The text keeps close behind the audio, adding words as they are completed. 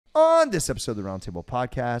On this episode of the Roundtable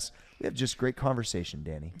Podcast, we have just great conversation,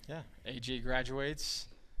 Danny. Yeah, AG graduates,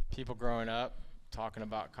 people growing up, talking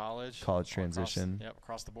about college transition.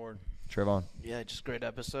 Across the board. Trevon. Yeah, just great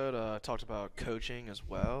episode. Talked about coaching as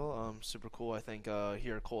well. Super cool. I think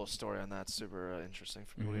hear Cole's story on that's super interesting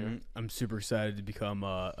for people here. I'm super excited to become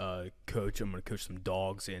a coach. I'm going to coach some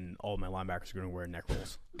dogs, and all my linebackers are going to wear neck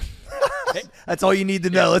rolls. That's all you need to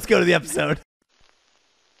know. Let's go to the episode.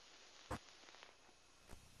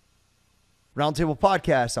 Roundtable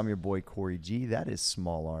Podcast. I'm your boy, Cory G. That is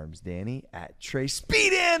Small Arms Danny at Trey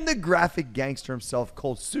Speed and the graphic gangster himself,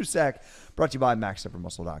 Cole Susak. Brought to you by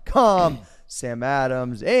MaxEffortMuscle.com, Sam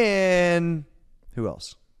Adams, and who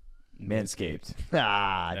else? Manscaped.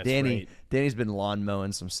 That's Danny. right. Danny's been lawn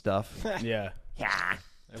mowing some stuff. Yeah. Yeah.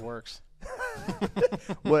 It works.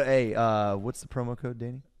 What's the promo code,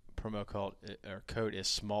 Danny? Code is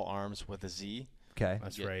Small Arms with a Z. Okay.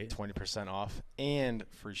 That's Get right. 20% off and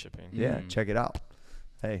free shipping. Yeah, check it out.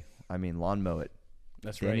 Hey, I mean, lawn mow it.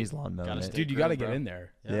 That's Danny's right. lawn mowing Gotta it. stay Dude, you got to green, get bro. in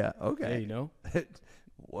there. Yeah, okay. Yeah, you know?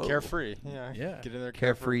 Whoa. Carefree. Yeah. Get in there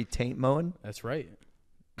Carefree taint mowing? That's right.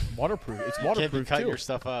 Waterproof. It's You can't be waterproof, cutting too. your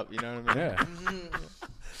stuff up. You know what I mean? Yeah.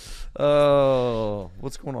 Oh,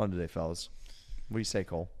 what's going on today, fellas? What do you say,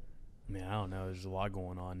 Cole? I mean, I don't know. There's a lot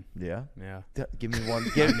going on. Yeah? Yeah. Give me one.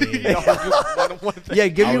 I mean, Yeah,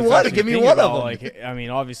 give I me was one. actually Give me thinking one of about, them. Like, I mean,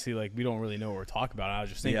 obviously, like, we don't really know what we're talking about. I was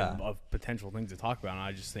just thinking Yeah. of potential things to talk about, and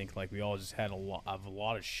I just think, like, we all just had a lot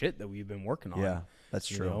of shit that we've been working on. Yeah,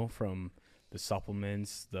 that's you true. know, from the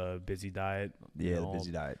supplements, the busy diet. Yeah, you the know,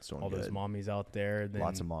 busy diet's doing all good. those mommies out there. Then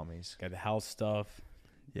Lots of mommies. got the house stuff.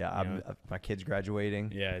 Yeah, you know. my kid's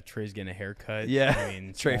graduating. Yeah, Trey's getting a haircut. Yeah, I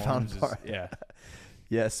mean, Trey Small found Arms is- part. Yeah,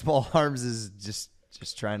 Yeah, Small Arms is just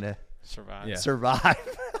trying to Survive. Yeah. survive.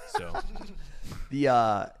 so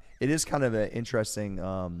It is kind of an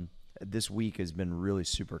interesting. This week has been really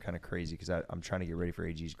super kind of crazy because I'm trying to get ready for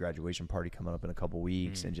AG's graduation party coming up in a couple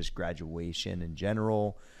weeks, and just graduation in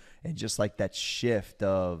general, and just like that shift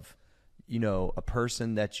of, you know, a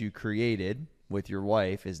person that you created with your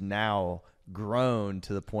wife is now grown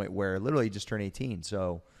to the point where literally he just turned 18.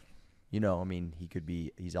 So, you know, I mean,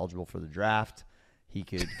 he's eligible for the draft. He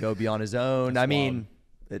could go be on his own. That's I mean,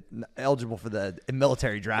 eligible for the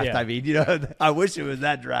military draft. Yeah. I mean, you know, I wish it was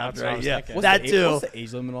that draft, That's what I right? was Yeah, thinking. that too. What's the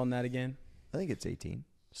age limit on that again? I think it's 18.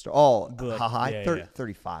 But, High, yeah.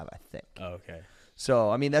 35, I think. Oh, okay. So,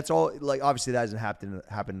 I mean, that's all. Like, obviously, that hasn't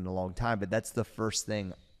happened in a long time, but that's the first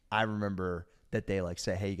thing I remember that they like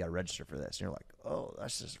say, "Hey, you got to register for this." And you're like, "Oh,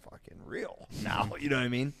 that's just fucking real now." You know what I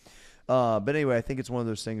mean? But anyway, I think it's one of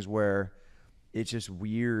those things where it's just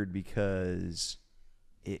weird because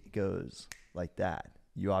it goes like that.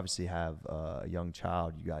 You obviously have a young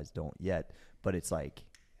child. You guys don't yet, but it's like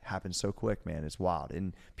happens so quick, man. It's wild.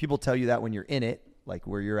 And people tell you that when you're in it, like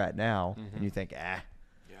where you're at now, and you think, Yeah.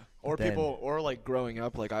 Or Then- people, or like growing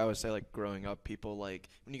up, like I always say, like growing up, people like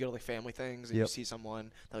when you go to like family things and you Yep. see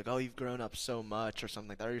someone, they're like, oh, you've grown up so much or something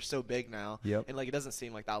like that, or you're so big now. Yep. And like it doesn't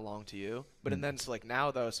seem like that long to you. But and then so like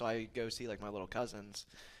now though, so I go see like my little cousins,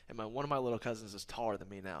 and one of my little cousins is taller than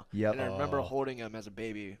me now. Yep. And I remember holding him as a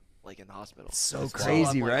baby, like in the hospital. so So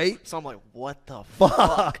crazy, I'm like- right? So I'm like, what the Fuck.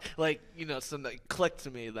 fuck? Like, you know, so that clicked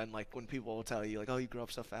to me then, like when people will tell you, like, oh, you grew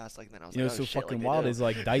up so fast, like then I was You know, like, so oh, shit, fucking like, wild they is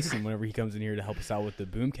like Dyson. Whenever he comes in here to help us out with the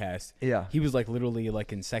Boomcast, Yeah. he was like literally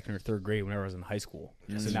like in second or third grade whenever I was in high school.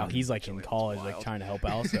 So now he's like in college, like trying to help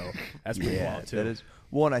out. So that's pretty wild too. That is.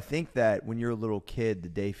 Well, and I think that when you're a little kid, the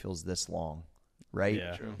day feels this long, right?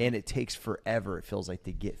 Yeah. True. And it takes forever, it feels like,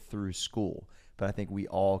 to get through school. But I think we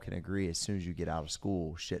all can agree as soon as you get out of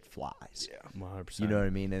school, shit flies. Yeah. 100%. You know what I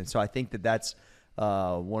mean? And so I think that that's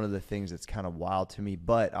one of the things that's kind of wild to me.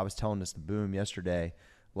 But I was telling this to Boom yesterday,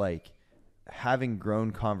 like having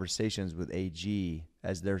grown conversations with AG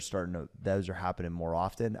as those are happening more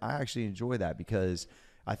often. I actually enjoy that because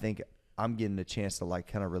I think I'm getting a chance to like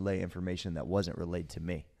kind of relay information that wasn't relayed to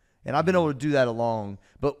me. And I've been able to do that along,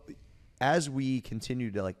 but as we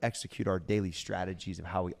continue to like execute our daily strategies of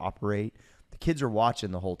how we operate, the kids are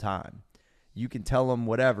watching the whole time. You can tell them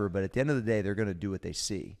whatever, but at the end of the day, they're going to do what they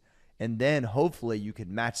see. And then hopefully you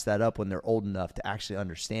can match that up when they're old enough to actually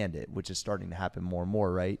understand it, which is starting to happen more and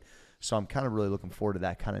more, right? So I'm kind of really looking forward to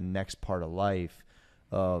that kind of next part of life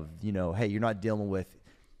of, you know, hey, you're not dealing with,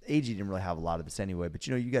 AG didn't really have a lot of this anyway, but,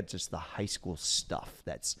 you know, you got just the high school stuff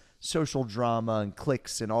that's social drama and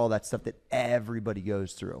cliques and all that stuff that everybody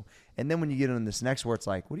goes through. And then when you get on this next where it's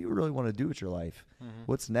like, what do you really want to do with your life?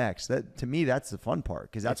 What's next? That to me, that's the fun part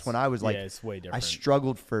because that's when I was like, it's way I different.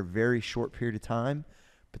 struggled for a very short period of time,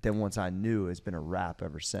 but then once I knew, it's been a wrap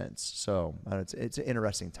ever since. So it's an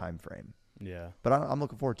interesting time frame. Yeah. But I'm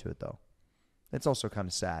looking forward to it though. it's also kind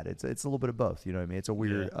of sad. It's a little bit of both. You know what I mean? It's a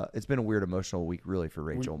weird. It's been a weird emotional week, really, for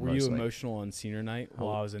Rachel. Were you emotional on senior night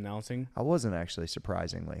while I was announcing? I wasn't actually,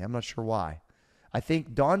 surprisingly. I'm not sure why. I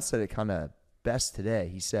think Don said it kind of best today.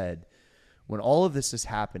 He said, when all of this is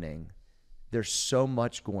happening, there's so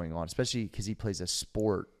much going on, especially because he plays a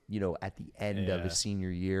sport, at the end of his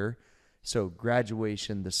senior year. So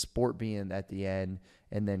graduation, the sport being at the end,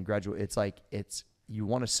 and then it's like you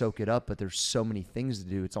want to soak it up, but there's so many things to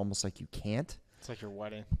do. It's almost like you can't. It's like your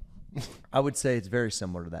wedding. I would say it's very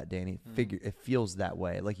similar to that, Danny. It feels that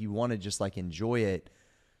way. Like you want to just like enjoy it.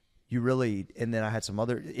 You really, and then I had some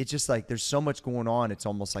other, it's just like there's so much going on. It's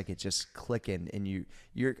almost like it's just clicking, and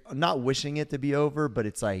you're not wishing it to be over, but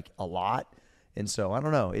it's like a lot. And so I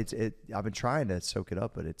don't know. I've been trying to soak it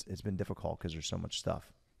up, but it's been difficult because there's so much stuff.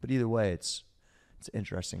 But either way, it's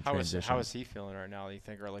interesting transition. How is he feeling right now, do you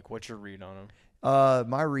think? Or like, what's your read on him?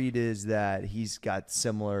 My read is that he's got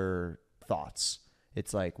similar thoughts.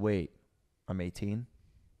 It's like, wait, I'm 18.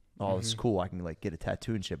 Oh, it's cool. I can like get a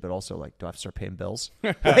tattoo and shit, but also like, do I have to start paying bills?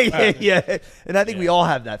 Yeah. And I think we all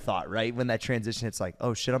have that thought, right? When that transition, it's like,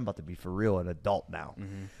 oh shit, I'm about to be for real an adult now.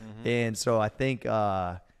 And so I think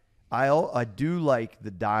I do like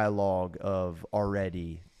the dialogue of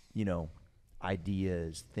already,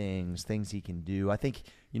 ideas, things he can do. I think,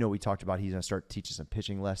 we talked about he's going to start teaching some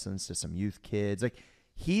pitching lessons to some youth kids. Like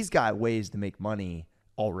he's got ways to make money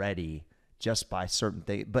already just by certain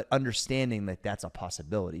things, but understanding that that's a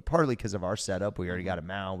possibility, partly because of our setup. We already got a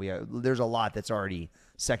mound. There's a lot that's already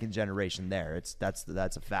second generation there. That's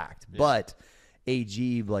a fact. Yeah. But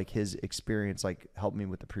AG, like his experience, like helped me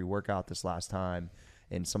with the pre-workout this last time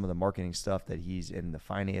and some of the marketing stuff that he's in the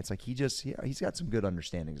finance. Like he's got some good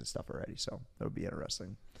understandings and stuff already. So that'll be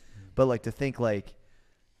interesting. But like to think like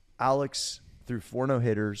Alex threw 4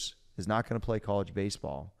 no-hitters, is not going to play college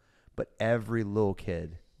baseball, but every little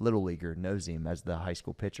leaguer knows him as the high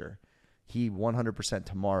school pitcher. He 100%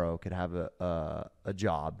 tomorrow could have a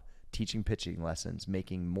job teaching pitching lessons,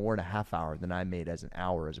 making more in a half hour than I made as an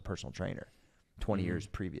hour as a personal trainer 20 years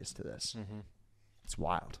previous to this. It's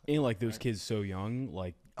wild. And like those kids so young,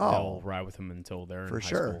 like they'll ride with him until they're in high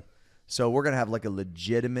school. So we're going to have like a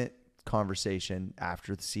legitimate conversation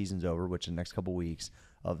after the season's over, which in the next couple of weeks,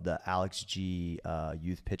 of the Alex G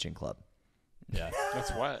Youth Pitching Club. Yeah,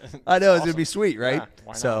 that's what I know. It's gonna be sweet, right? Yeah,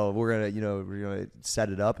 why not? So we're gonna set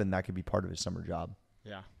it up, and that could be part of his summer job.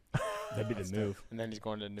 Yeah, that'd be the move. And then he's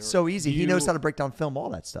going to New York. So easy. He knows how to break down film, all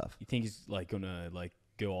that stuff. You think he's like gonna like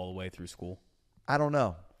go all the way through school? I don't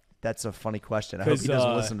know. That's a funny question. I hope he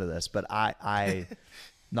doesn't listen to this, but I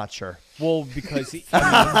not sure. Well, because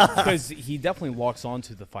he definitely walks on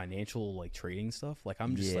to the financial like trading stuff. Like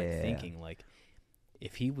I'm just like thinking like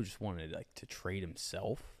if he would just wanted like to trade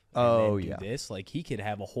himself. Do this, like he could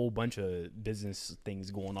have a whole bunch of business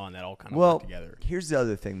things going on that all kind of work together. Here's the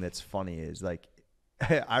other thing that's funny is like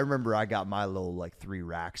I remember I got my little like 3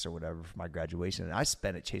 racks or whatever for my graduation, and I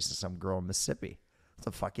spent it chasing some girl in Mississippi. It's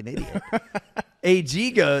a fucking idiot.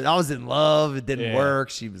 AG goes, I was in love. It didn't work.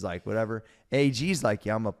 She was like, whatever. AG's like,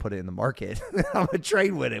 yeah, I'm going to put it in the market. I'm going to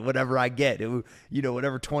trade with it, whatever I get.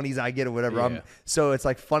 Whatever 20s I get or whatever. So it's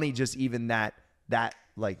like funny just even that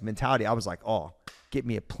like mentality. I was like, oh, get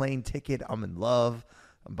me a plane ticket. I'm in love.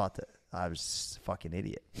 I was just a fucking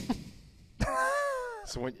idiot.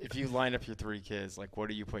 So if you line up your 3 kids, like what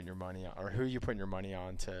are you putting your money on, or who are you putting your money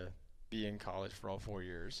on to be in college for all 4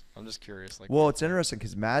 years? I'm just curious. Like, well, it's interesting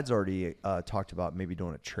because Mad's already talked about maybe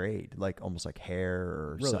doing a trade, like almost like hair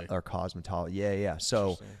or cosmetology. Yeah.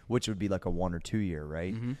 So which would be like a 1 or 2 year,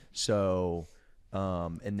 right? So,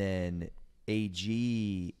 and then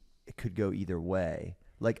AG could go either way.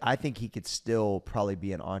 Like I think he could still probably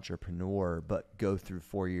be an entrepreneur, but go through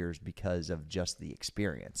 4 years because of just the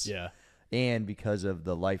experience. Yeah. And because of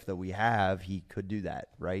the life that we have, he could do that,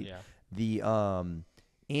 right? Yeah. The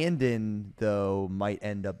Andon, though, might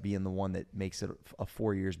end up being the one that makes it a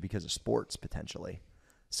 4 years because of sports potentially.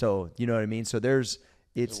 So you know what I mean? So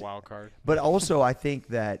it's a wild card. But also I think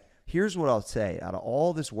that here's what I'll say. Out of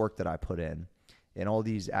all this work that I put in and all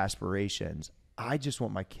these aspirations, I just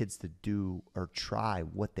want my kids to do or try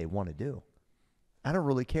what they want to do. I don't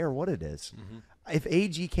really care what it is. If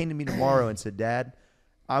AG came to me tomorrow and said, Dad,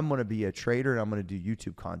 I'm going to be a trader and I'm going to do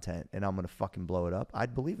YouTube content and I'm going to fucking blow it up,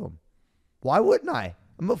 I'd believe him. Why wouldn't I?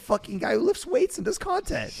 I'm a fucking guy who lifts weights and does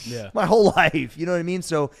content my whole life. You know what I mean?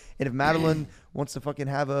 So, and if Madeline wants to fucking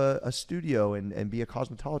have a studio and be a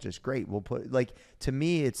cosmetologist, great. We'll put, like, to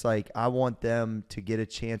me, it's like I want them to get a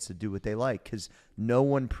chance to do what they like because no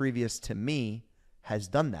one previous to me has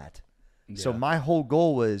done that. Yeah. So my whole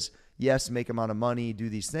goal was, yes, make amount of money, do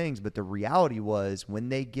these things. But the reality was when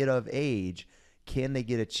they get of age, can they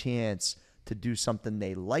get a chance to do something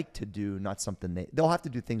they like to do, not something they'll have to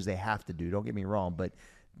do things they have to do. Don't get me wrong, but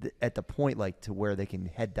at the point like to where they can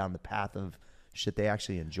head down the path of shit they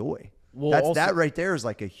actually enjoy. Well, that right there is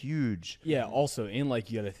like a huge. Yeah. Also, and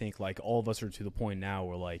like you got to think like all of us are to the point now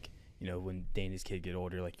where like, you know, when Danny's kid get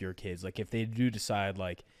older, like your kids, like if they do decide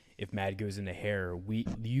like if Mad goes into hair,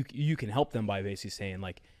 you can help them by basically saying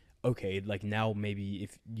like, okay, like now maybe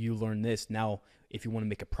if you learn this, now if you want to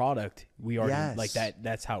make a product, we already like that.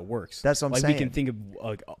 That's how it works. That's what I'm like saying. We can think of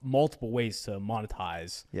like multiple ways to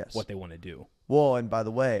monetize what they want to do. Well, and by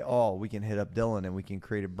the way, we can hit up Dylan and we can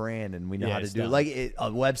create a brand and we know how to do like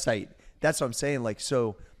a website. That's what I'm saying. Like,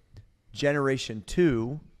 so generation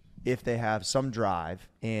 2, if they have some drive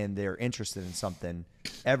and they're interested in something,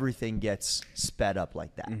 everything gets sped up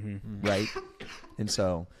like that. Right. And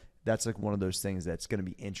so that's like one of those things that's going to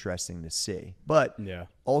be interesting to see. But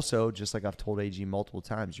also, just like I've told AG multiple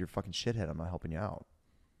times, you're a fucking shithead. I'm not helping you out.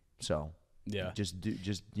 So just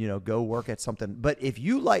go work at something. But if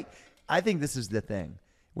you like, I think this is the thing.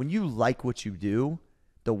 When you like what you do,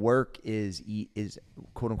 the work is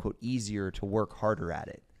quote unquote easier to work harder at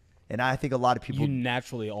it. And I think a lot of people, you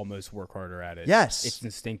naturally almost work harder at it. Yes. It's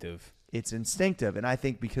instinctive. It's instinctive. And I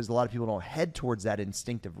think because a lot of people don't head towards that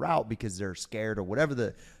instinctive route because they're scared or whatever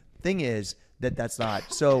the thing is, that's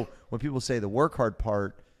not. So when people say the work hard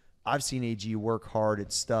part, I've seen AG work hard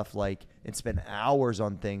at stuff like and spend hours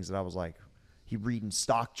on things that I was like, he reading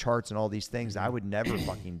stock charts and all these things I would never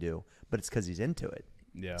fucking do, but it's because he's into it.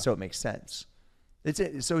 Yeah. So it makes sense. It's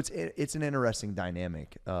an interesting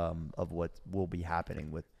dynamic of what will be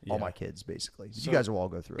happening with all my kids basically. So you guys will all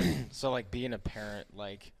go through it. So like being a parent,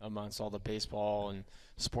 like amongst all the baseball and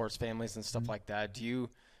sports families and stuff like that,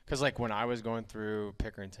 because like when I was going through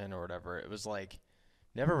Pickerington or whatever, it was like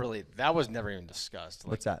that was never even discussed.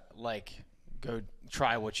 Like, what's that? Like go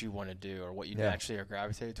try what you want to do or what you actually are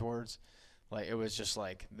gravitated towards. Like it was just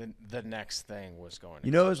like the next thing was going.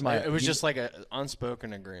 You know, it was just like an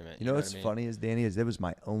unspoken agreement. You know what's funny is, Danny, is it was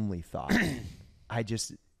my only thought. I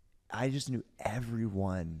just knew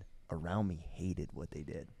everyone around me hated what they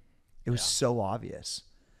did. It was so obvious.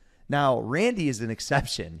 Now Randy is an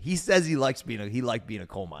exception. He says he liked being a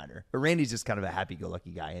coal miner, but Randy's just kind of a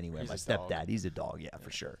happy-go-lucky guy anyway. He's my a stepdad, dog. he's a dog,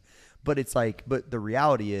 for sure. But it's like, but the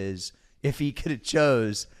reality is, if he could have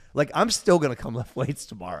chose. Like, I'm still going to come lift weights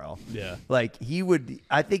tomorrow. Yeah. Like, he would,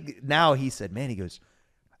 I think now he said, man, he goes,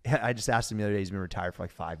 I just asked him the other day, he's been retired for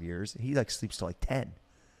like 5 years. He like sleeps till like 10.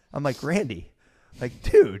 I'm like, Randy, like,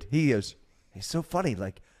 dude, he goes, it's so funny.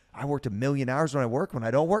 Like, I worked 1 million hours when I work. When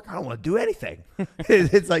I don't work, I don't want to do anything.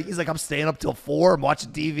 It's like, he's like, I'm staying up till 4. I'm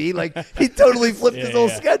watching TV. Like, he totally flipped his whole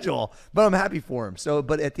schedule. But I'm happy for him. So,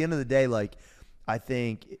 but at the end of the day, like, I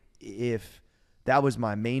think if that was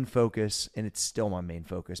my main focus, and it's still my main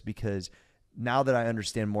focus because now that I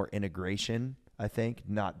understand more integration, I think,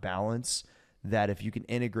 not balance, that if you can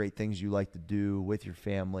integrate things you like to do with your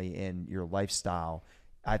family and your lifestyle,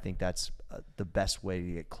 I think that's the best way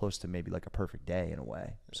to get close to maybe like a perfect day in a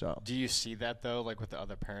way. So, do you see that though, like with the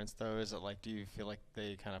other parents though? Is it like, do you feel like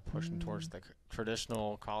they kind of push them towards the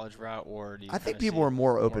traditional college route, or do you? I think people are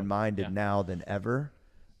more open-minded now than ever.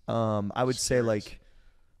 I would say like.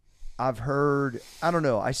 I've heard, I don't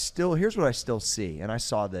know, here's what I still see, and I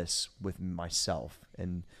saw this with myself,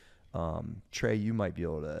 and Trey, you might be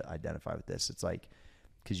able to identify with this. It's like,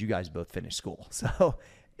 because you guys both finished school, so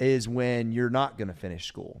is when you're not going to finish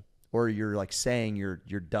school, or you're like saying you're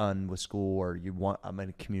done with school, or I'm in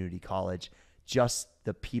a community college, just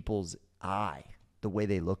the people's eye, the way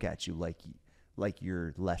they look at you, like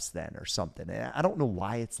you're less than or something. And I don't know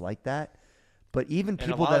why it's like that. But even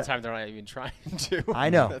people and a lot of the time they're not even trying to. I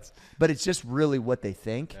know, but it's just really what they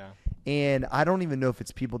think. Yeah. And I don't even know if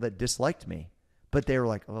it's people that disliked me, but they were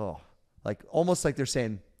like, oh, like almost like they're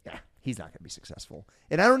saying, yeah, he's not going to be successful.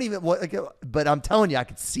 And I don't even but I'm telling you, I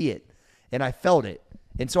could see it and I felt it.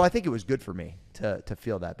 And so I think it was good for me to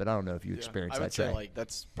feel that, but I don't know if you experienced that. I would say like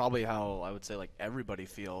that's probably how I would say like everybody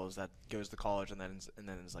feels that goes to college and then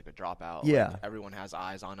it's like a dropout. Yeah, like, everyone has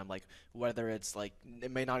eyes on them. Like whether it's like it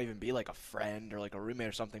may not even be like a friend or like a roommate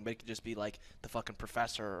or something, but it could just be like the fucking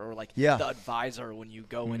professor or like the advisor when you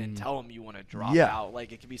go in and tell them you want to drop out.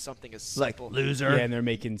 Like it could be something as simple. Like loser. Yeah, and they're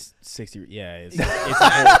making 60. Yeah, it's a whole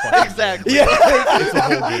fucking exactly. Yeah, it's a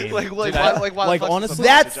whole game. Like honestly,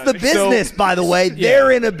 that's the business. By the way,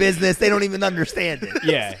 they're in a business. They don't even understand it.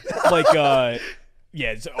 Yeah, like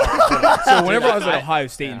Yeah. So whenever I was at Ohio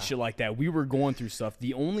State and shit like that, we were going through stuff.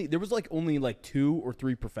 There was only 2 or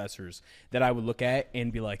 3 professors that I would look at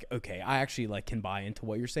and be like, okay, I actually can buy into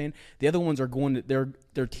what you're saying. The other ones are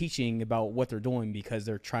they're teaching about what they're doing because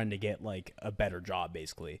they're trying to get a better job,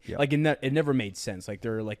 basically. Yep. It never made sense.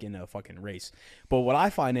 They're in a fucking race. But what I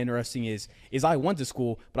find interesting is I went to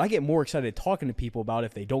school, but I get more excited talking to people about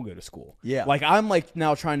if they don't go to school. Yeah. I'm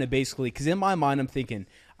now trying to basically, because in my mind I'm thinking,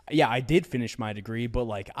 yeah, I did finish my degree, but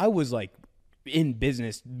I was in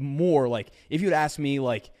business more. If you'd ask me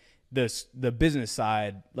the business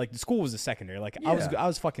side, the school was the secondary. I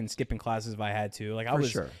was fucking skipping classes if I had to. I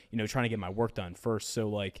was trying to get my work done first. So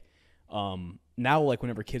now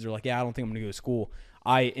whenever kids are yeah, I don't think I'm gonna go to school,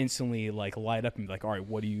 I instantly light up and be all right,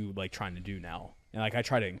 what are you trying to do now? And I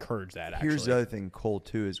try to encourage that. Here's the other thing, Cole,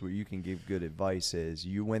 too, is where you can give good advice is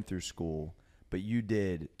you went through school, but you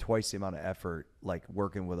did twice the amount of effort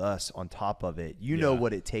working with us on top of it. You know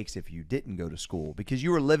what it takes if you didn't go to school because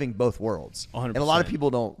you were living both worlds. 100%. And a lot of people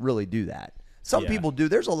don't really do that. Some people do.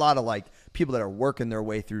 There's a lot of people that are working their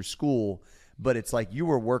way through school, but it's you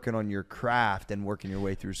were working on your craft and working your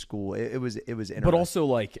way through school. It was interesting. But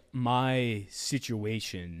also my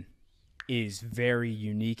situation is very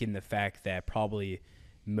unique in the fact that probably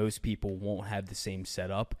most people won't have the same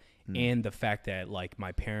setup, and the fact that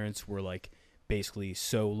my parents were basically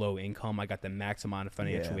so low income. I got the max amount of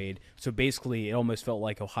financial aid. So basically it almost felt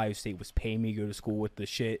like Ohio State was paying me to go to school with the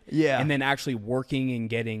shit. Yeah. And then actually working and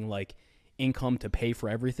getting income to pay for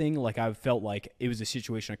everything. I felt it was a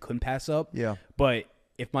situation I couldn't pass up. Yeah. But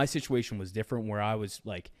if my situation was different where I was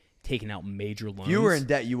taking out major loans. If you were in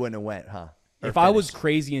debt, you wouldn't have went, huh? If I was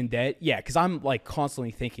crazy in debt, yeah, because I'm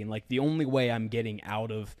constantly thinking the only way I'm getting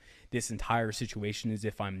out of this entire situation is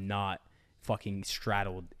if I'm not fucking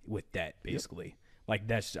straddled with debt, basically.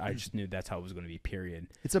 Yep. I just knew that's how it was going to be, period.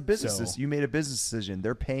 It's a business. You made a business decision.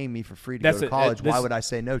 They're paying me for free to go to college. Why would I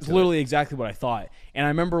say no to it? It's literally exactly what I thought. And I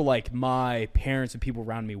remember my parents and people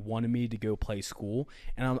around me wanted me to go play school,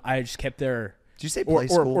 and I just kept there. Did you say play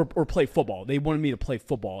school? Or play football. They wanted me to play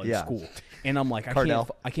football in school. And I'm I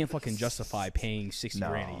can't fucking justify paying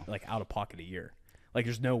 $60,000 out of pocket a year.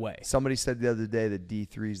 There's no way. Somebody said the other day that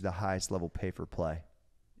D3 is the highest level pay for play.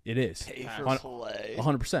 It is. Pay for play.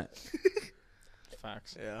 100%.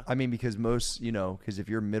 Facts. Yeah. I mean, because most, because if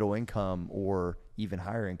you're middle income or even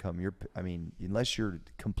higher income, unless you're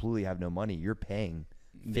completely have no money, you're paying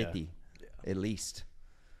 50 at least.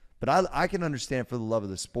 But I can understand for the love of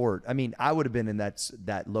the sport. I mean, I would have been in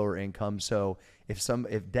that lower income. So if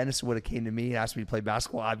Denison would have came to me and asked me to play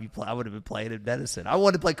basketball, I would have been playing in Denison. I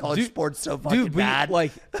wanted to play college sports so fucking bad.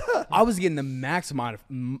 I was getting the max amount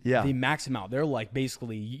They're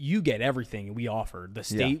basically you get everything we offer. The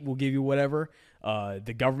state will give you whatever.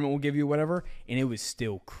 The government will give you whatever, and it was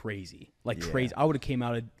still crazy. Crazy. I would have came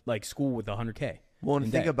out of school with $100K. Well,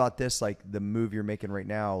 and think about this, the move you're making right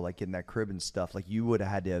now, in that crib and stuff, you would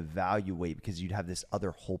have had to evaluate because you'd have this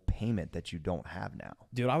other whole payment that you don't have now.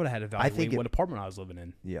 Dude, I would have had to evaluate what apartment I was living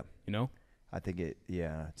in. Yeah. I think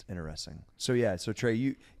it's interesting. So Trey,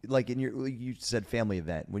 you said family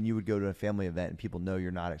event. When you would go to a family event and people know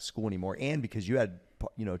you're not at school anymore, and because you had,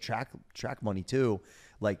 track money too,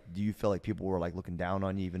 do you feel like people were looking down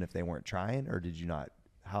on you even if they weren't trying, or did you not?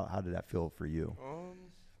 How did that feel for you?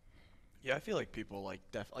 Yeah, I feel like people I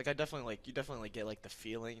definitely you definitely get the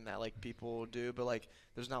feeling that people do, but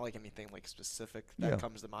there's not anything specific that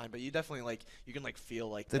comes to mind, but you definitely you can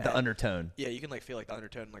feel the undertone. Yeah, you can feel the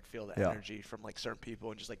undertone and feel the energy from certain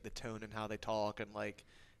people and just the tone and how they talk and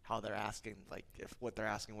how they're asking if what they're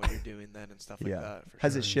asking what you're doing then and stuff like that.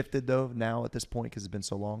 Has it shifted though now at this point because it's been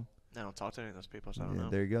so long? I don't talk to any of those people, so I don't know.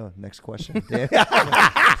 There you go. Next question.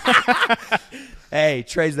 Hey,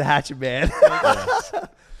 Trey's the hatchet man.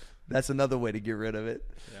 That's another way to get rid of it.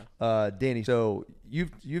 Yeah. Danny, so you've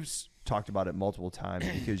talked about it multiple times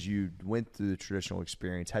because you went through the traditional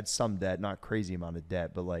experience, had some debt, not crazy amount of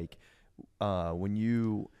debt, but would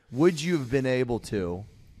you have been able to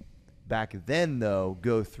back then though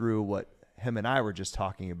go through what him and I were just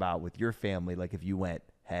talking about with your family? If you went,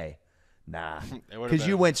 hey, nah, because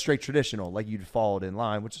you went straight traditional, you'd followed in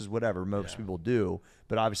line, which is whatever most people do.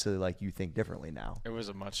 But obviously, you think differently now. It would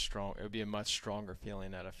be a much stronger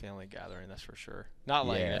feeling at a family gathering, that's for sure. Not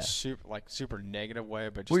in a super negative way,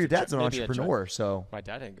 but just your dad's an entrepreneur, so my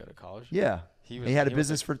dad didn't go to college. Yeah, he had a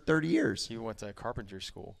business for 30 years. He went to carpentry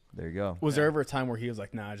school. There you go. Was there ever a time where he was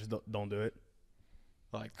nah, just don't do it?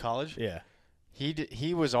 College? Yeah.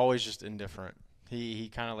 He was always just indifferent.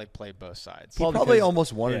 He kind of played both sides. He probably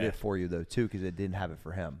almost wanted it for you though too, because it didn't have it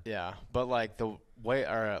for him. Yeah, but the way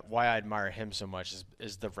why I admire him so much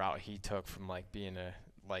is the route he took from being a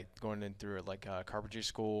like going in through like carpentry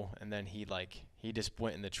school, and then he just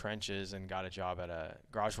went in the trenches and got a job at a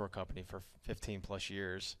garage door company for 15 plus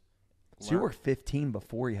years. So you were 15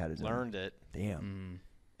 before he had his learned it. Damn.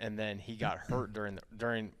 And then he got hurt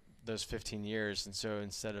during those 15 years, and so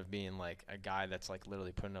instead of being like a guy that's like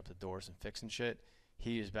literally putting up the doors and fixing shit,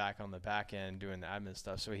 he was back on the back end doing the admin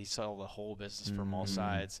stuff. So he saw the whole business from all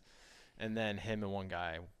sides, and then him and one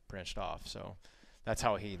guy branched off. So that's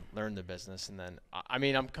how he learned the business. And then I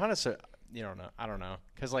mean, I'm kind of I don't know,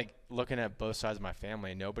 because like looking at both sides of my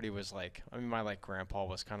family, nobody was like, I mean, my like grandpa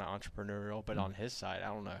was kind of entrepreneurial, but on his side, I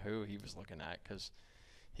don't know who he was looking at, because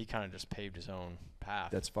he kind of just paved his own path.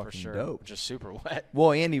 That's fucking for sure, dope. Just super wet.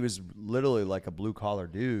 Well, and he was literally like a blue collar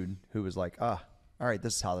dude who was like, all right,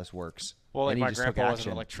 this is how this works. Well, like and my grandpa was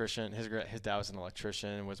an electrician. His dad was an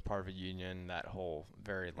electrician, was part of a union, that whole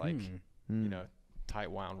very like, tight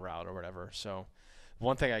wound route or whatever. So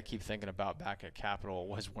one thing I keep thinking about back at Capital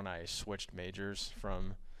was when I switched majors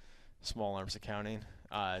from small arms accounting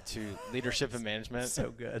to leadership and management. So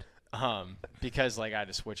good. Because like I had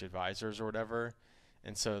to switch advisors or whatever.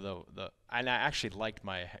 And so and I actually liked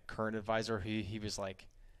my current advisor. He was like,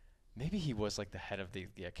 maybe he was like the head of the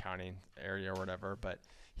accounting area or whatever, but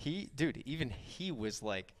he was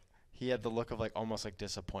like, he had the look of like almost like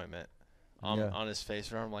disappointment on his face.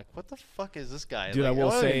 And I'm like, what the fuck is this guy? Dude, like, I will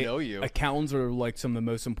say, know you. accountants are like some of the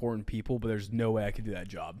most important people, but there's no way I could do that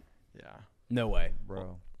job. Yeah. No way.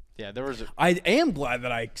 Bro. Yeah, there was. I am glad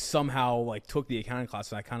that I somehow like took the accounting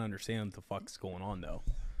class, and I kind of understand what the fuck's going on though.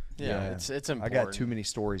 Yeah, it's important. I got too many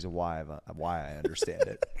stories of why I understand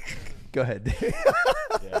it. Go ahead.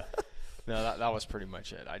 Yeah. No, that was pretty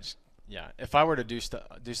much it. If I were to do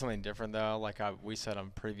something different though, like we said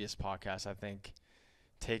on previous podcasts, I think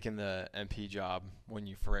taking the MP job when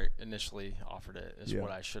you initially offered it is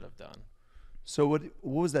what I should have done. So what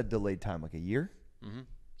was that delayed time? Like a year? Mm-hmm.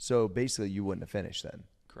 So basically, you wouldn't have finished then.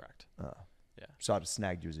 Correct. Yeah. So I'd have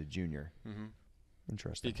snagged you as a junior. Mm-hmm.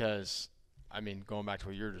 Interesting. Because, I mean, going back to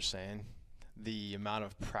what you were just saying, the amount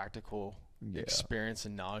of practical experience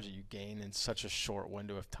and knowledge that you gain in such a short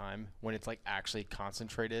window of time when it's like actually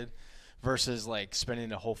concentrated versus like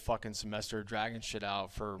spending a whole fucking semester dragging shit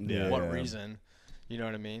out for what reason, you know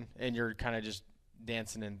what I mean? And you're kind of just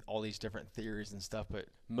dancing in all these different theories and stuff, but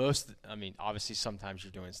obviously sometimes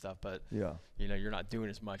you're doing stuff, but you're not doing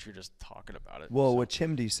as much, you're just talking about it. Well, what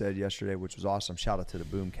Chimdi said yesterday, which was awesome, shout out to the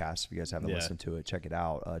Boomcast, if you guys haven't listened to it, check it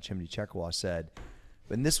out. Chimdi Chekwa said,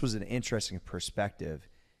 and this was an interesting perspective,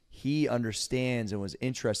 he understands and was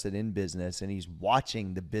interested in business, and he's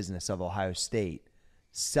watching the business of Ohio State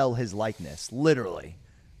sell his likeness, literally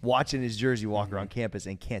watching his jersey walk around campus,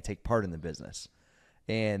 and can't take part in the business.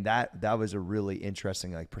 And that was a really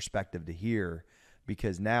interesting like perspective to hear,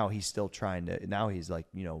 because now he's still he's like,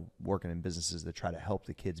 working in businesses that try to help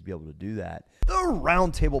the kids be able to do that. The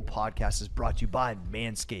Roundtable Podcast is brought to you by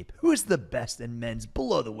Manscaped, who is the best in men's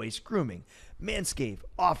below-the-waist grooming. Manscaped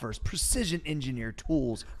offers precision-engineered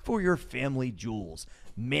tools for your family jewels.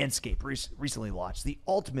 Manscaped recently launched the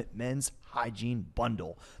Ultimate Men's Hygiene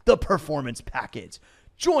Bundle, the Performance Package.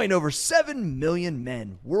 Join over 7 million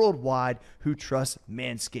men worldwide who trust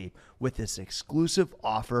Manscaped with this exclusive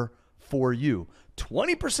offer for you.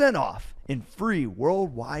 20% off and free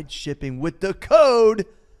worldwide shipping with the code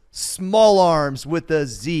SMALLARMS with a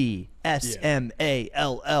Z. SMALLARMZ.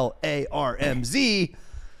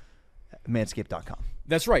 Manscaped.com.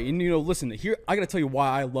 That's right. And, listen, here, I got to tell you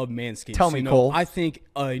why I love Manscaped. Tell me, Cole. I think,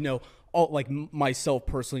 all, like myself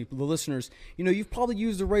personally, the listeners, you've probably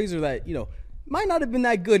used a razor that, might not have been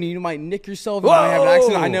that good, and you might nick yourself, and you might have an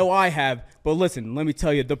accident. I know I have. But listen, let me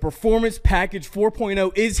tell you, the Performance Package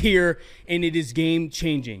 4.0 is here, and it is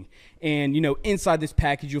game-changing. And, inside this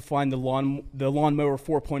package, you'll find the Lawnmower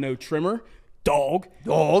 4.0 trimmer, dog,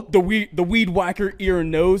 the Weed Whacker ear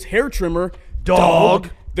and nose hair trimmer,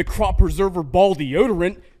 dog, the Crop Preserver ball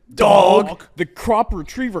deodorant, dog, the Crop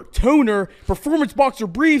Retriever toner, Performance Boxer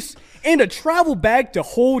briefs, and a travel bag to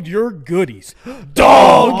hold your goodies,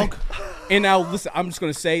 dog. And now, listen, I'm just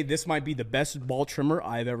going to say this might be the best ball trimmer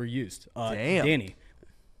I've ever used. Damn. Danny,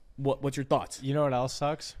 what's your thoughts? You know what else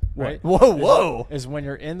sucks? Right? Whoa. Is when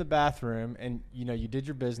you're in the bathroom and, you did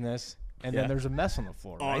your business and then there's a mess on the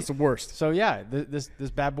floor, right? Oh, it's the worst. So, this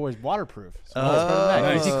bad boy is waterproof. So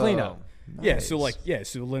nice. Easy cleanup. Nice. So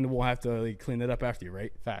Linda will have to clean it up after you,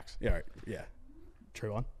 right? Facts. Yeah, all right. Yeah.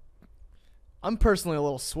 Trayvon? I'm personally a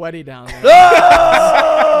little sweaty down there.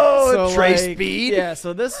 So Trey Speed? Yeah,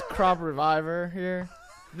 so this Crop Reviver here,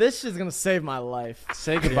 this is going to save my life.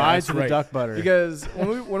 Say goodbye to the duck butter. Because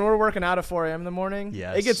when we're working out at 4 a.m. in the morning,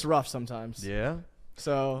 Yes. it gets rough sometimes. Yeah.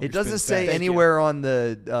 So it doesn't say anywhere on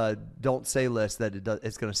the don't say list that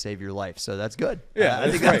it's going to save your life. So that's good. Yeah, I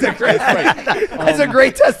think that's a great. That's a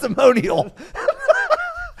great testimonial.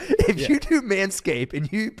 If you do Manscaped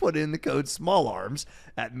and you put in the code SmallArms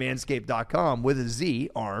at manscaped.com with a Z,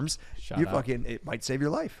 arms, it might save your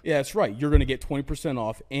life. Yeah, that's right. You're going to get 20%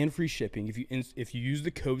 off and free shipping if you use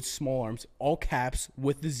the code SmallArms, all caps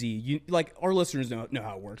with the Z. Like our listeners know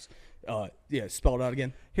how it works. Spell it out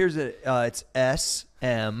again. Here's it. It's SmallArmz.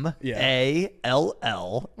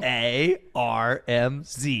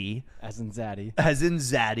 As in Zaddy. As in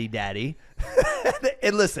Zaddy Daddy.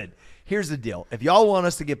 And listen, here's the deal. If y'all want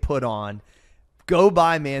us to get put on, go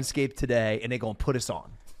buy Manscaped today, and they're going to put us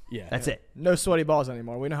on. Yeah. That's it. No sweaty balls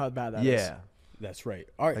anymore. We know how bad that is. Yeah. That's right.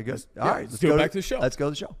 All right. Let's go back to the show. Let's go to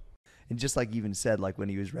the show. And just like even said, like when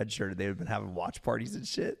he was redshirted, they would have been having watch parties and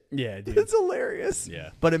shit. Yeah, dude. It's hilarious. Yeah.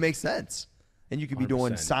 But it makes sense. And you could be 100%.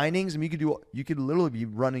 doing signings. I mean, you could literally be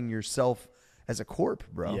running yourself as a corp,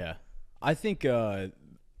 bro. Yeah. I think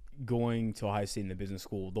going to Ohio State in the business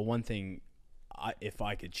school, the one thing if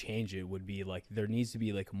I could change it would be like there needs to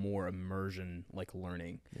be like more immersion, like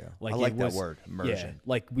learning. Yeah. Like I like that word, immersion. Yeah.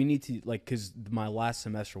 Like we need to because my last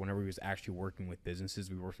semester, whenever we was actually working with businesses,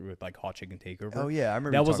 we worked with like Hot Chicken Takeover. Oh yeah, I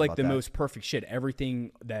remember that was like the that. most perfect shit.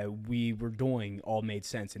 Everything that we were doing all made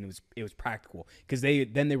sense and it was practical because they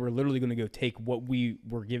were literally going to go take what we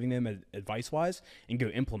were giving them advice wise and go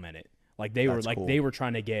implement it. Like they were cool. they were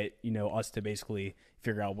trying to get us to basically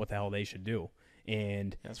figure out what the hell they should do.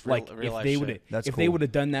 And real if they would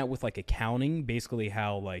have done that with like accounting, basically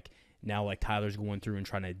how like now like Tyler's going through and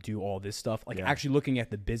trying to do all this stuff, like actually looking at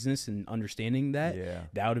the business and understanding that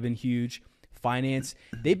would have been huge. Finance,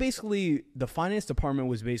 the finance department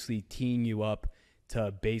was basically teeing you up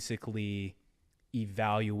to basically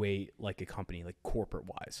evaluate like a company, like corporate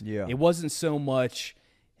wise. Yeah, it wasn't so much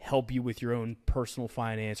help you with your own personal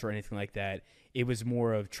finance or anything like that. It was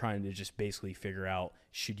more of trying to just basically figure out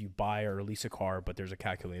should you buy or lease a car, but there's a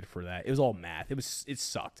calculator for that. It was all math. It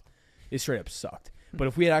sucked. It straight up sucked. But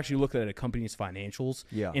if we had actually looked at a company's financials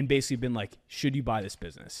and basically been like, should you buy this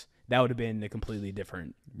business? That would have been a completely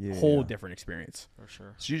different, whole different experience. For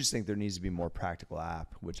sure. So you just think there needs to be more practical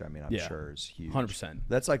app, which I mean, I'm sure is huge. 100%.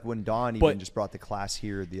 That's like when Dawn even just brought the class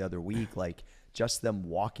here the other week, like just them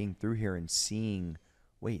walking through here and seeing,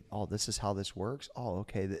 wait, oh, this is how this works? Oh,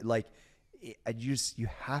 okay. Like, you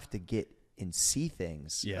have to get and see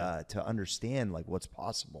things to understand like what's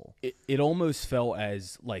possible. It almost felt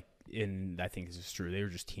as like, and I think this is true, they were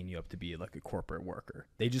just teeing you up to be like a corporate worker.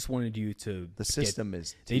 They just wanted you to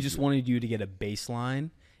they just wanted you to get a baseline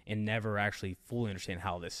and never actually fully understand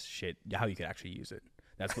how you could actually use it.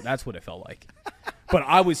 That's what it felt like. But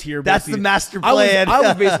I was here. That's the master plan. I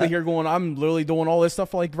was basically here going, I'm literally doing all this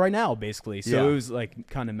stuff like right now, basically. So it was like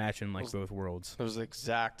kind of matching like both worlds. It was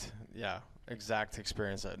exact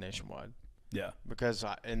experience at Nationwide. Yeah. Because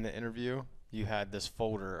in the interview, you had this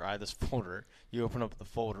folder. I had this folder. You open up the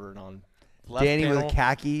folder and on left Danny panel, with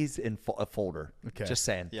khakis and a folder. Okay. Just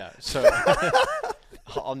saying. Yeah. So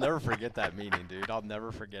I'll never forget that meeting, dude. I'll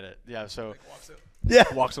never forget it. Yeah. So.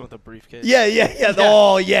 Walks in with a briefcase. Yeah.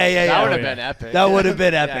 Oh, yeah. That would have been epic. That would have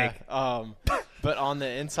been epic. But on the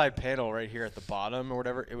inside panel right here at the bottom or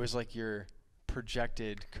whatever, it was like your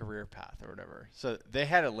projected career path or whatever. So they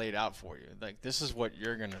had it laid out for you. Like, this is what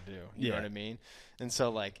you're going to do. You know what I mean? And so,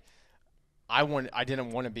 like, I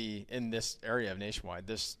didn't want to be in this area of Nationwide,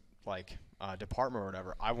 this, like, department or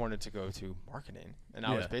whatever. I wanted to go to marketing. And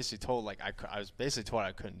I was basically told, like, I was basically told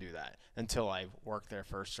I couldn't do that until I worked there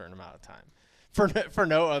for a certain amount of time. For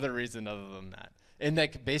no other reason other than that. And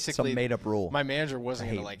like basically some made up rule. My manager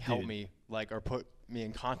wasn't gonna like help me like or put me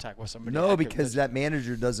in contact with somebody. No, because that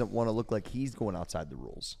manager doesn't want to look like he's going outside the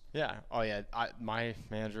rules. Yeah. Oh yeah. My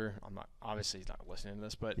manager, obviously he's not listening to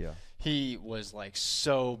this, but he was like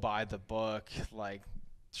so by the book, like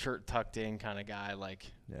shirt tucked in kind of guy, like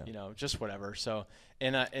just whatever. So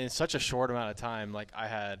in such a short amount of time, like I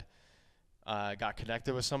had got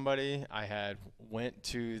connected with somebody. I had went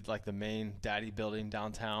to like the main daddy building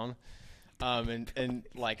downtown, and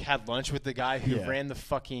like had lunch with the guy who ran the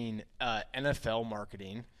fucking NFL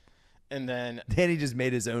marketing, and then Danny just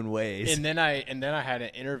made his own ways. And then I had an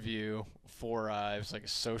interview for it was like a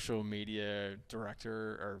social media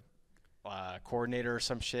director or coordinator or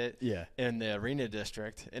some shit. Yeah. In the arena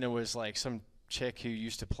district, and it was like some chick who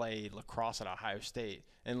used to play lacrosse at Ohio State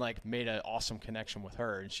and like made an awesome connection with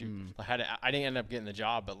her, and she I didn't end up getting the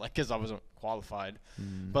job, but like because I wasn't qualified,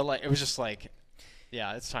 but like it was just like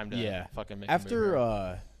it's time to fucking make after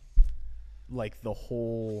a move like the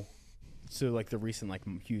whole So like the recent like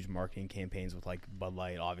huge marketing campaigns with like Bud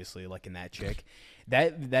Light, obviously, like in that chick,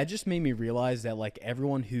 that just made me realize that like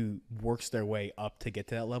everyone who works their way up to get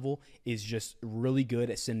to that level is just really good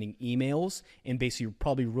at sending emails and basically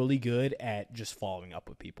probably really good at just following up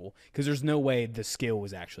with people, because there's no way the skill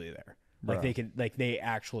was actually there. Like they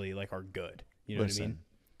actually like are good. You know what I mean?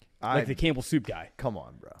 Like the Campbell Soup guy. Come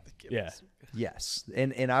on, bro. Yeah. Yes.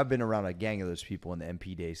 And I've been around a gang of those people in the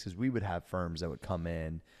MP days, because we would have firms that would come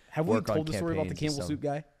in. Have we told the story about the Campbell Soup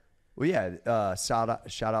guy? Well, yeah. Shout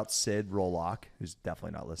out Sid Rolock, who's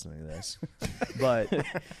definitely not listening to this. But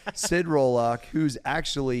Sid Rolock, who's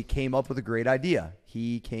actually came up with a great idea.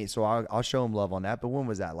 He came, so I'll show him love on that. But when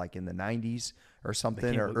was that? Like in the 90s or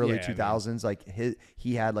something, or early 2000s? Like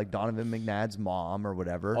he had like Donovan McNabb's mom or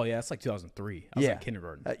whatever. Oh, yeah. That's like 2003. I was like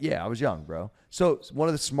kindergarten. I was young, bro. So one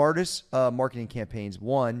of the smartest marketing campaigns,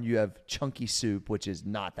 one, you have chunky soup, which is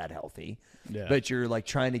not that healthy. Yeah. But you're like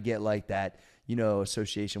trying to get like that, you know,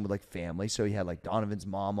 association with like family. So he had like Donovan's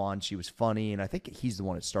mom on. She was funny, and I think he's the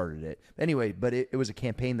one that started it. Anyway, but it was a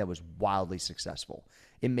campaign that was wildly successful.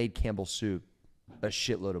 It made Campbell Soup a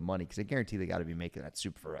shitload of money, because I guarantee they got to be making that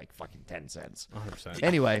soup for like fucking 10 cents. 100%.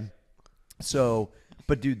 Anyway, so,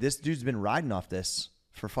 but dude, this dude's been riding off this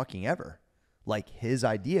for fucking ever. Like his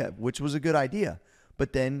idea, which was a good idea.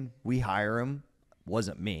 But then we hire him.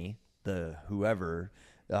 Wasn't me, the whoever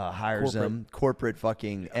hires him, corporate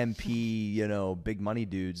fucking MP, you know, big money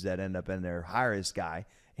dudes that end up in there, hire this guy,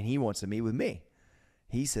 and he wants to meet with me.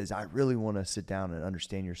 He says, I really want to sit down and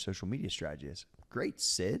understand your social media strategies. Great,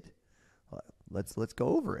 Sid. Let's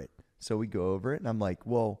go over it. So we go over it, and I'm like,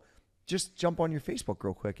 well, just jump on your Facebook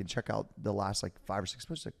real quick and check out the last like 5 or 6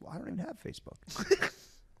 posts. Like, well, I don't even have Facebook.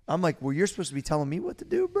 I'm like, well, you're supposed to be telling me what to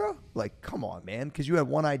do, bro? Like, come on, man, because you had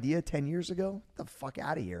one idea 10 years ago? Get the fuck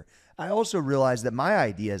out of here. I also realized that my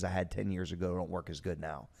ideas I had 10 years ago don't work as good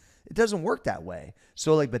now. It doesn't work that way.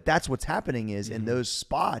 So like, but that's what's happening is in those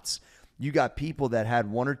spots, you got people that had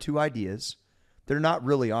 1 or 2 ideas. They're not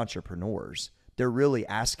really entrepreneurs. They're really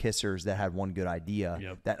ass kissers that had one good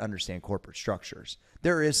idea that understand corporate structures.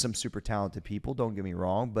 There is some super talented people, don't get me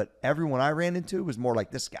wrong, but everyone I ran into was more like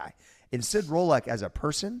this guy. And Sid Rolock as a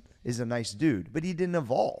person is a nice dude, but he didn't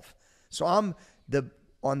evolve. So I'm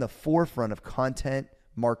on the forefront of content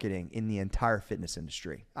marketing in the entire fitness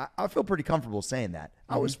industry. I feel pretty comfortable saying that.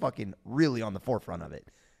 I was fucking really on the forefront of it.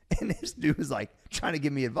 And this dude was like trying to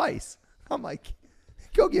give me advice. I'm like,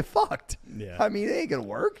 go get fucked. Yeah. I mean, it ain't going to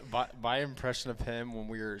work. My impression of him when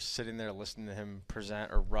we were sitting there listening to him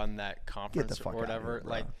present or run that conference or whatever,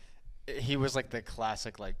 like, he was like the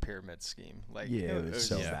classic like pyramid scheme. Like, it was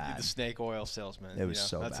so bad. The snake oil salesman. It was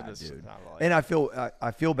so bad, dude. And I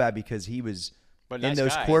feel bad because he was in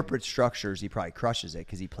those corporate structures. He probably crushes it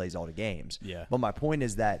because he plays all the games. Yeah. But my point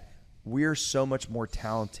is that we're so much more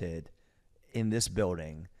talented in this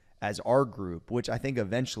building as our group, which I think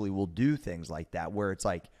eventually will do things like that, where it's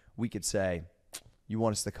like we could say, you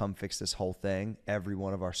want us to come fix this whole thing? Every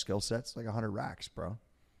one of our skill sets, like 100 racks, bro,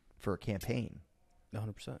 for a campaign.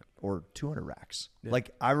 100%. Or 200 racks. Yeah.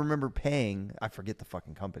 Like, I remember paying, I forget the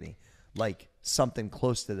fucking company, like something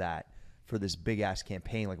close to that for this big-ass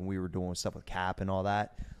campaign, like when we were doing stuff with Cap and all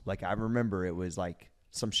that. Like, I remember it was like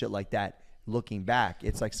some shit like that. Looking back,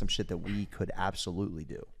 it's like some shit that we could absolutely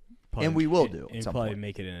do. Probably, and we will do. And probably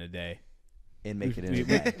make it in a day. And make it in a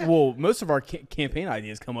day. Well, most of our campaign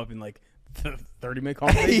ideas come up in like 30-minute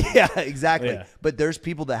conversations. Yeah, exactly. Yeah. But there's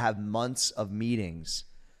people that have months of meetings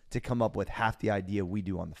to come up with half the idea we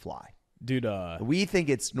do on the fly. Dude, we think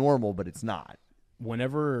it's normal, but it's not.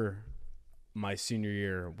 Whenever my senior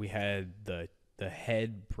year, we had the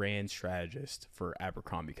head brand strategist for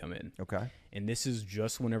Abercrombie come in. Okay. And this is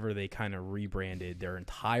just whenever they kind of rebranded their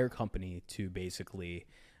entire company to basically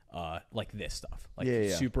like this stuff, like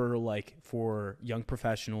super like for young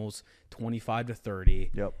professionals, 25 to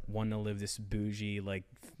 30, want to live this bougie, like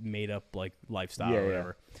made up like lifestyle or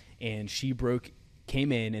whatever. And she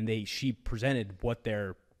came in and she presented what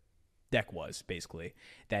their deck was, basically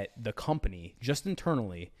that the company just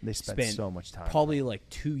internally they spent so much time, probably like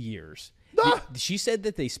 2 years. She said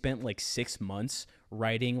that they spent like 6 months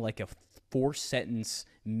writing like a 4-sentence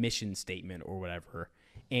mission statement or whatever.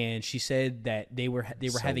 And she said that they were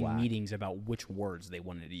having meetings about which words they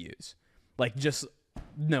wanted to use. Like, just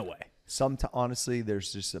no way. Honestly,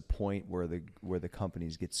 there's just a point where the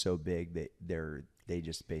companies get so big that they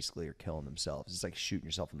just basically are killing themselves. It's like shooting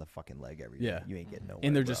yourself in the fucking leg every day. You ain't getting nowhere.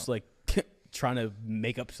 And they're just like trying to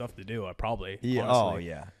make up stuff to do. Probably. Yeah. Honestly. Oh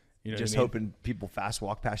yeah. You know just hoping people fast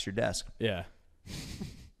walk past your desk. Yeah.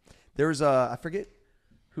 There was I forget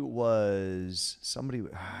who it was. Somebody,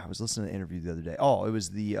 I was listening to an interview the other day. Oh, it was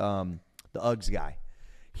the Uggs guy.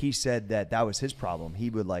 he said that was his problem. He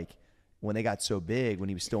would like, when they got so big, when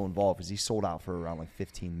he was still involved, because he sold out for around like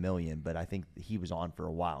 15 million, but I think he was on for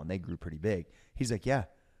a while and they grew pretty big. He's like, yeah,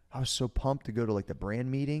 I was so pumped to go to like the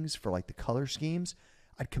brand meetings for like the color schemes.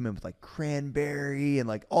 I'd come in with like cranberry and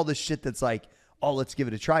like all this shit that's like, oh, let's give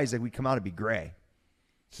it a try. He's like, we'd come out and be gray.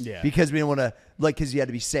 Yeah. Because we didn't want to, like, because you had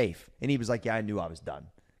to be safe. And he was like, yeah, I knew I was done.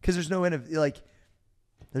 Because there's no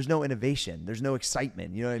innovation. There's no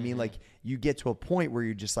excitement. You know what I mean? Like, you get to a point where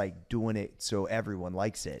you're just like doing it so everyone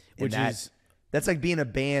likes it. And that's like being a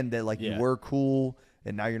band that like you were cool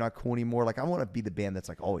and now you're not cool anymore. Like, I want to be the band that's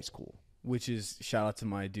like always cool. Which is, shout out to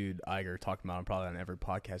my dude Iger, talking about him probably on every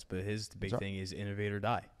podcast, but his big thing is innovate or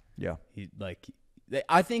die. Yeah.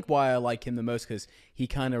 I think why I like him the most, because he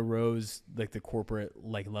kind of rose like the corporate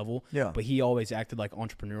like level. Yeah. But he always acted like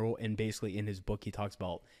entrepreneurial, and basically in his book he talks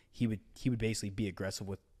about he would basically be aggressive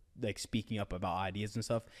with like speaking up about ideas and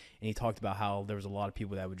stuff. And he talked about how there was a lot of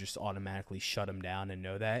people that would just automatically shut him down and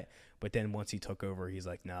know that. But then once he took over, he's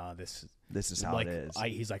like, nah, this is how it is.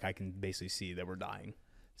 He's like, I can basically see that we're dying.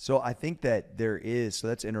 So I think that so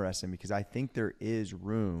that's interesting, because I think there is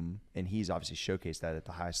room, and he's obviously showcased that at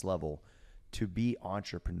the highest level, to be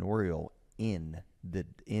entrepreneurial in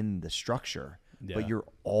the structure, but you're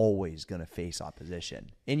always going to face opposition.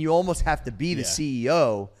 And you almost have to be the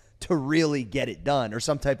CEO to really get it done, or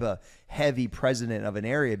some type of heavy president of an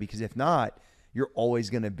area, because if not, you're always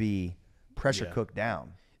going to be pressure cooked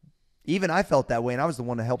down. Even I felt that way, and I was the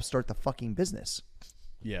one to help start the fucking business.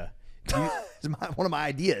 Yeah. It's one of my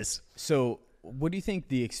ideas. So what do you think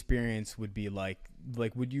the experience would be like?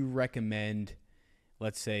 Like, would you recommend,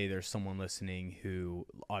 let's say there's someone listening who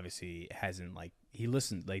obviously hasn't they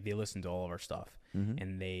listen to all of our stuff,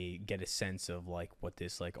 and they get a sense of like what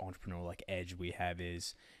this like entrepreneurial like edge we have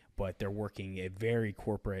is, but they're working a very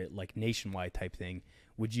corporate like nationwide type thing.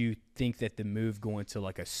 Would you think that the move going to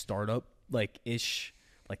like a startup like ish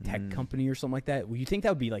like tech company or something like that, would you think that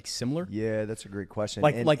would be like similar? Yeah, that's a great question.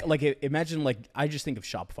 Imagine like, I just think of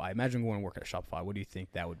Shopify. Imagine going to work at Shopify. What do you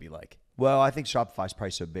think that would be like? Well, I think Shopify's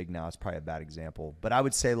probably so big now, it's probably a bad example. But I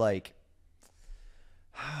would say like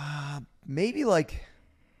maybe like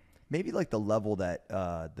the level that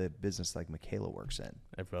the business like Michaela works in.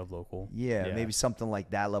 Every local. Yeah, maybe something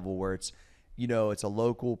like that level where it's, you know, it's a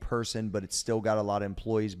local person, but it's still got a lot of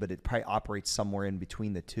employees, but it probably operates somewhere in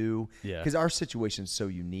between the two. Yeah. Because our situation is so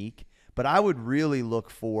unique. But I would really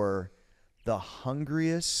look for the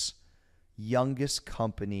hungriest, youngest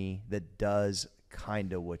company that does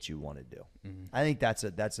kind of what you want to do. I think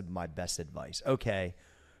that's my best advice. Okay,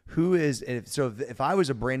 if I was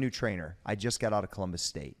a brand new trainer, I just got out of Columbus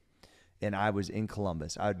State, and I was in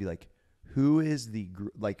Columbus, I would be like,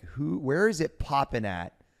 where is it popping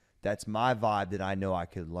at? That's my vibe that I know I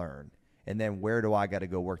could learn. And then where do I got to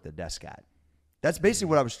go work the desk at? That's basically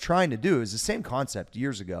what I was trying to do. It was the same concept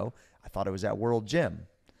years ago. I thought it was at World Gym.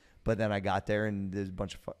 But then I got there and there's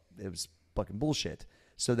it was fucking bullshit.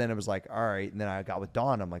 So then it was like, all right. And then I got with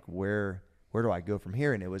Don. I'm like, where do I go from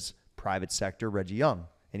here? And it was private sector, Reggie Young.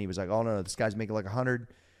 And he was like, oh, no, this guy's making like 100.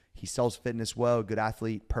 He sells fitness well, good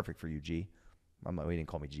athlete. Perfect for you, G. I'm like, well, he didn't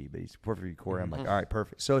call me G, but he's perfect for you, Cory. I'm like, all right,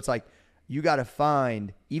 perfect. So it's like, you got to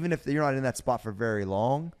find, even if you're not in that spot for very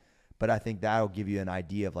long, but I think that'll give you an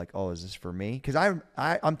idea of like, oh, is this for me? Because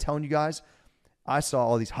I'm telling you guys, I saw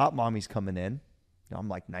all these hot mommies coming in. I'm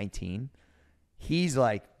like 19. He's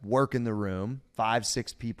like working the room,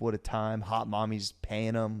 5-6 people at a time. Hot mommies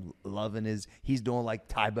paying him, loving he's doing like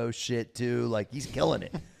Tybo shit too. Like he's killing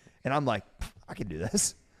it. And I'm like, I can do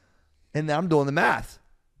this. And then I'm doing the math.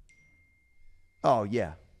 Oh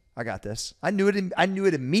yeah. I got this. I knew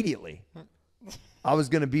it immediately. I was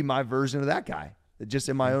going to be my version of that guy, just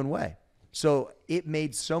in my own way. So it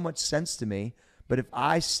made so much sense to me. But if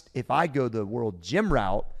I go the World Gym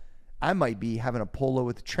route, I might be having a polo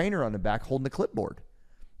with a trainer on the back holding the clipboard.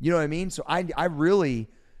 You know what I mean? So I really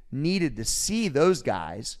needed to see those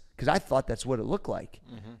guys because I thought that's what it looked like.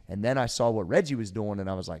 And then I saw what Reggie was doing, and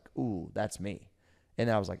I was like, ooh, that's me.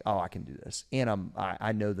 And I was like, oh, I can do this. And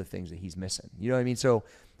I know the things that he's missing. You know what I mean? So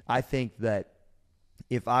I think that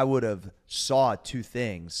if I would have saw two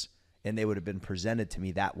things and they would have been presented to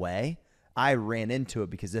me that way, I ran into it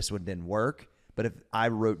because this one didn't work. But if I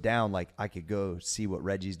wrote down like I could go see what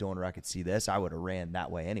Reggie's doing or I could see this, I would have ran that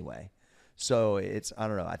way anyway. So I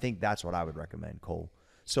don't know. I think that's what I would recommend, Cole.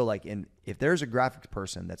 So like if there's a graphics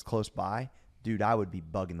person that's close by, dude, I would be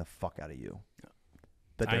bugging the fuck out of you.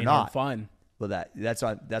 But they're not. Fun. Well, that's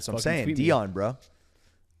what I'm saying. Dion, bro.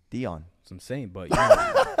 Dion. That's what I'm saying. But you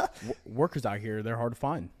know, workers out here, they're hard to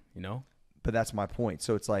find, you know? But that's my point.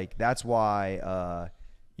 So it's like, that's why,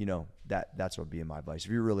 that's what would be my advice.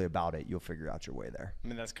 If you're really about it, you'll figure out your way there. I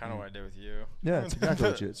mean, that's kind of what I did with you. Yeah, it's exactly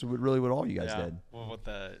what you. It's really what all you guys did. Well, with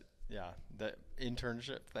the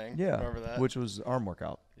internship thing. Yeah, remember that? which was arm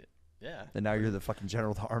workout. Yeah. And now you're the fucking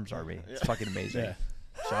general of the arms army. It's fucking amazing. Yeah.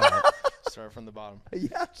 Shout out. Start from the bottom.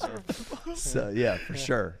 Yeah. So yeah, for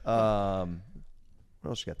sure. What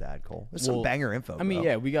else you got to add, Cole? There's some banger info. I mean,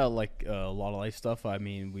 yeah, we got like a lot of life stuff. I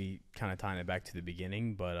mean, we kind of tying it back to the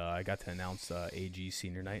beginning, but I got to announce AG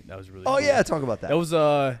senior night. That was really cool. Yeah, talk about that. That was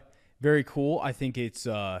very cool. I think it's.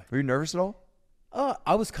 Were you nervous at all?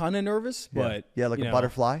 I was kind of nervous, but yeah, like a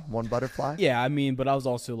butterfly, one butterfly. Yeah, I mean, but I was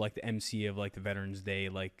also like the MC of like the Veterans Day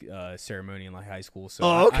like ceremony in like high school. So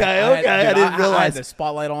okay. I didn't realize I had the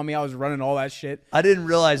spotlight on me. I was running all that shit. I didn't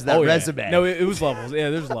realize that resume. Yeah. No, it was levels. Yeah,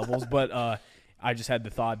 there's levels, but I just had the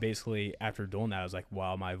thought basically after doing that, I was like,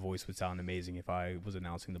 wow, my voice would sound amazing if I was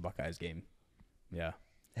announcing the Buckeyes game. Yeah.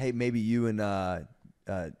 Hey, maybe you and what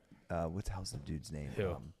the hell's the dude's name?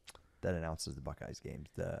 Who? That announces the Buckeyes games.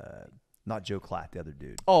 Not Joe Klatt, the other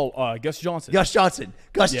dude. Oh, Gus Johnson. Gus Johnson,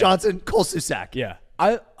 Cole Susak. Yeah.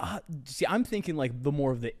 I'm thinking like the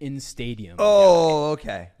more of the in stadium. Oh,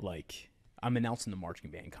 okay. Like I'm announcing the marching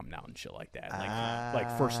band coming out and shit like that,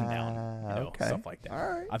 like first and down, stuff like that. All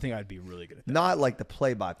right. I think I'd be really good at that. Not like the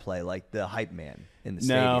play-by-play, like the hype man in the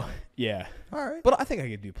stadium. No, yeah. All right. But I think I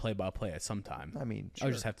could do play-by-play at some time. I mean, I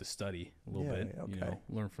would just have to study a little bit,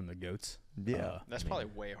 learn from the goats. Yeah, that's probably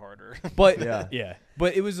way harder. But yeah,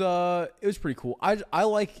 but it was pretty cool. I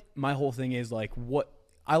like my whole thing is like what.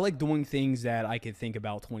 I like doing things that I could think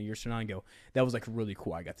about 20 years from now and go, that was like really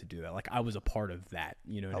cool. I got to do that. Like I was a part of that.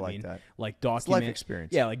 You know what I mean? That. Like document. Life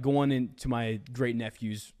experience. Yeah, like going into my great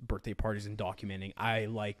nephew's birthday parties and documenting. I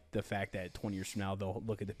like the fact that 20 years from now they'll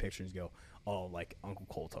look at the pictures and go, oh, like Uncle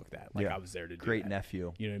Cole took that. Like I was there to do great that.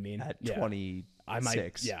 nephew. You know what I mean? At 26. I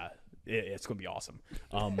might. Yeah, it's gonna be awesome.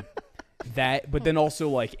 That, but then also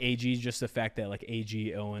like AG, just the fact that like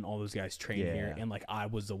AG, Owen, all those guys trained here, and like I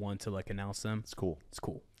was the one to like announce them. It's cool. It's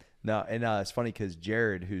cool. No, and it's funny because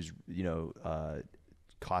Jared, who's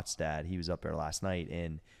Cott's dad, he was up there last night,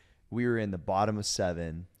 and we were in the bottom of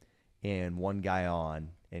 7, and one guy on,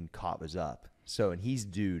 and Cott was up. So, and he's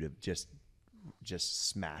due to just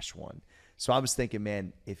smash one. So I was thinking,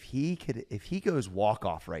 man, if he goes walk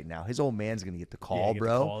off right now, his old man's gonna get the call,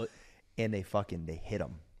 bro. And they hit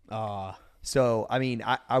him. So I mean,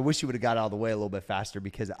 I wish he would have got out of the way a little bit faster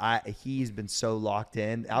because he's been so locked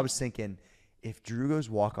in. I was thinking, if Drew goes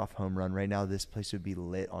walk-off home run right now, this place would be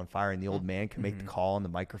lit on fire, and the old man could make the call on the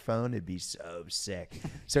microphone. It'd be so sick.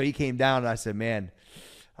 So he came down, and I said,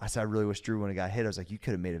 I really wish Drew wouldn't have got hit. I was like, you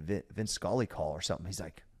could have made a Vince Scully call or something. He's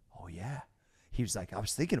like, oh, yeah. He was like, I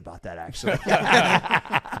was thinking about that, actually.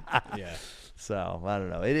 Yeah. So, I don't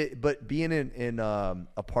know. But being in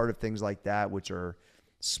a part of things like that, which are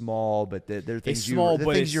small, but they're things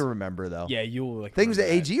you remember though. Yeah, you'll like things that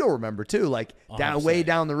AG will remember too, like 100%. way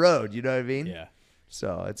down the road. You know what I mean? Yeah.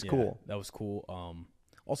 So it's cool. That was cool.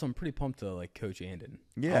 Also, I'm pretty pumped to like coach Andon.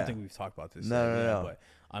 Yeah. I don't think we've talked about this. No. But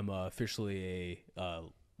I'm officially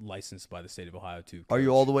licensed by the state of Ohio to coach. Are you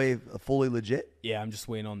all the way fully legit? Yeah, I'm just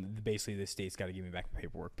waiting on basically the state's got to give me back the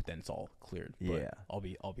paperwork, but then it's all cleared. But I'll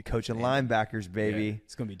be coaching linebackers, baby. Yeah,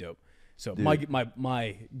 it's gonna be dope. So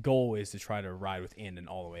my goal is to try to ride with Andon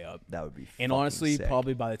all the way up. That would be and honestly, sick.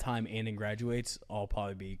 Probably by the time Andon graduates, I'll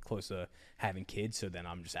probably be close to having kids. So then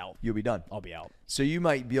I'm just out. You'll be done. I'll be out. So you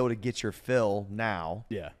might be able to get your fill now.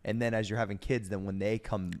 Yeah. And then as you're having kids, then when they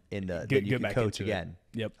come into, then you can coach again.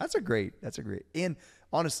 Yep. That's a great. And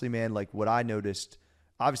honestly, man, like what I noticed,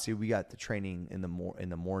 obviously we got the training in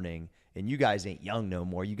the morning, and you guys ain't young no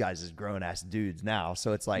more. You guys is grown ass dudes now.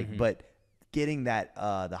 So it's like, but getting that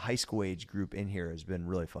the high school age group in here has been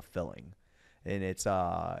really fulfilling, and it's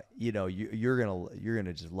you're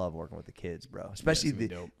gonna just love working with the kids, bro. Especially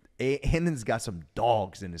Andon's got some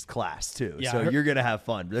dogs in his class too, so you're gonna have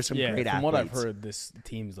fun. There's some great athletes. From what I've heard, this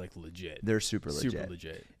team's like legit. They're super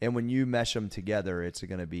legit. And when you mesh them together, it's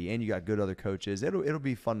gonna be, and you got good other coaches. It'll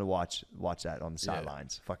be fun to watch that on the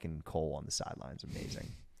sidelines. Fucking Cole on the sidelines,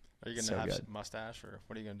 amazing. Are you gonna have a mustache, or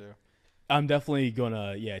what are you gonna do? I'm definitely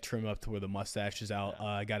gonna trim up to where the mustache is out.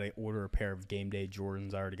 I got to order a pair of game day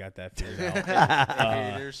Jordans. I already got that figured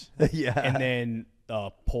out. And then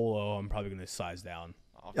polo, I'm probably gonna size down.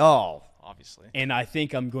 Obviously. And I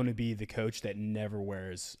think I'm going to be the coach that never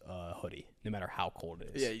wears a hoodie, no matter how cold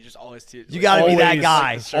it is. Yeah, you just always you got to be that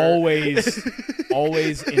guy.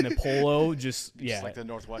 Always in a polo. Just like the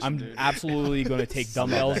Northwestern I'm dude. absolutely going to take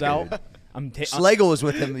dumbbells out. Schlegel was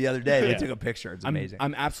with him the other day. They took a picture. It's amazing.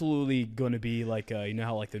 I'm absolutely going to be like, you know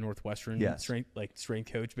how like the Northwestern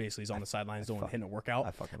strength coach basically is on the sidelines hitting a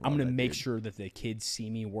workout. I'm going to make sure that the kids see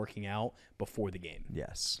me working out before the game.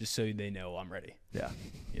 Yes. Just so they know I'm ready. Yeah.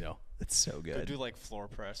 You know. It's so good. Go do like floor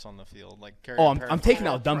press on the field. Like I'm taking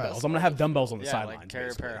out dumbbells. I'm going to have dumbbells on the sidelines. Like carry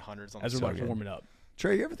a pair of hundreds on the sidelines. As we're warming up.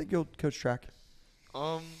 Trey, you ever think you'll coach track?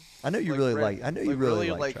 I know you really like. I know you really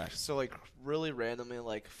like track. So like really randomly,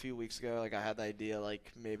 like a few weeks ago, like I had the idea,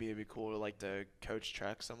 like maybe it'd be cool to like to coach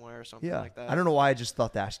track somewhere or something like that. I don't know why I just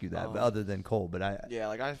thought to ask you that, other than Cole. But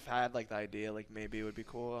like I've had like the idea, like maybe it would be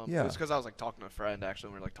cool. Yeah. It was because I was like talking to a friend actually,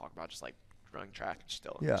 and we were like talking about just like running track and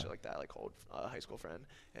still, and shit like that, like old high school friend,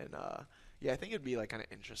 and I think it'd be like kind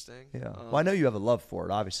of interesting. Yeah. Well, I know you have a love for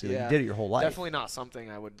it. Obviously, you did it your whole life. Definitely not something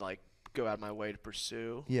I would like go out of my way to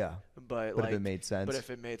pursue. Yeah. But like, if it made sense. But if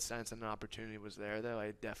it made sense and an opportunity was there, though,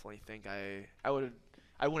 I definitely think I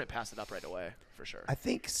wouldn't pass it up right away for sure. I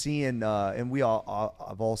think seeing and we all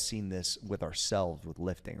I've all seen this with ourselves with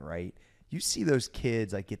lifting, right? You see those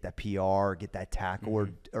kids like get that PR, get that tackle,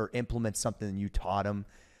 or implement something you taught them.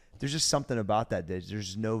 There's just something about that.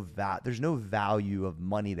 There's no value of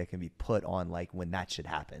money that can be put on like when that shit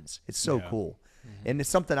happens. It's so cool. And it's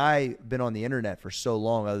something I've been on the internet for so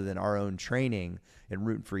long, other than our own training and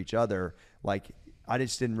rooting for each other. Like I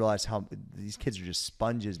just didn't realize how these kids are just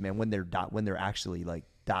sponges, man. When they're actually like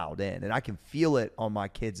dialed in, and I can feel it on my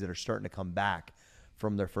kids that are starting to come back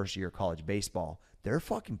from their first year of college baseball. They're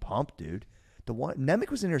fucking pumped, dude. Nemec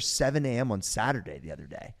was in there 7 a.m. on Saturday the other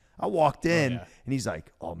day. I walked in and he's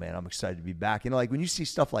like, "Oh man, I'm excited to be back." You know, like when you see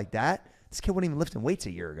stuff like that. This kid wasn't even lifting weights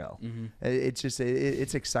a year ago. It's just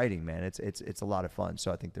it's exciting, man. It's a lot of fun. So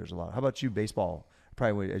I think there's a lot. How about you, baseball?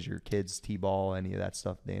 Probably as your kids, t-ball, any of that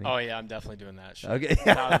stuff, Danny? Oh yeah, I'm definitely doing that shit. Okay,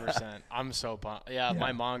 1,000%. I'm so pumped. Yeah,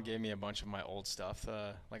 my mom gave me a bunch of my old stuff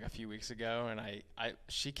like a few weeks ago, and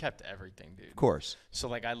she kept everything, dude. Of course. So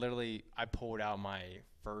like I pulled out my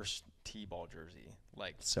first t-ball jersey,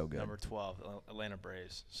 like so good, number 12, Atlanta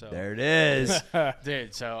Braves. So there it is,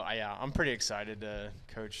 dude. So I'm pretty excited to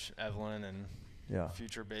coach Evelyn and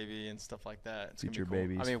future baby and stuff like that. It's future gonna be cool.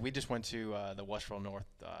 babies. I mean, we just went to the Westville North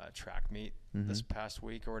track meet this past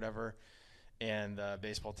week or whatever, and the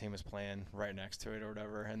baseball team was playing right next to it or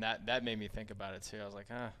whatever, and that made me think about it too. I was like,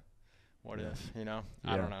 what if, you know?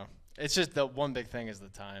 I don't know. It's just the one big thing is the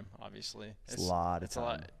time, obviously. It's a lot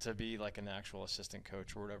to be like an actual assistant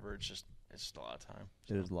coach or whatever. It's just a lot of time.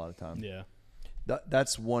 So. It is a lot of time. Yeah.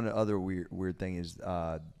 That's one other weird thing is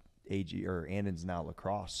AG or Andon's now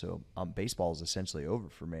lacrosse, so baseball is essentially over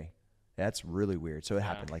for me. That's really weird. So it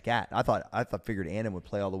happened like that. I figured Andon would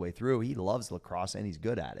play all the way through. He loves lacrosse and he's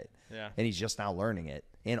good at it. Yeah. And he's just now learning it.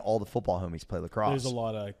 And all the football homies play lacrosse.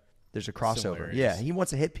 There's a crossover. Yeah, he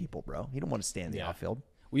wants to hit people, bro. He don't want to stand in the outfield.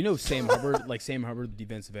 We know Sam Hubbard, the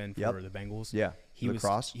defensive end for the Bengals. Yeah, he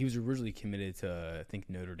was originally committed to I think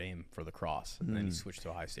Notre Dame for lacrosse, and then he switched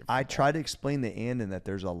to Ohio State. I try to explain to Andon that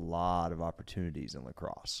there's a lot of opportunities in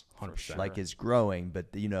lacrosse. 100%. Like it's growing, but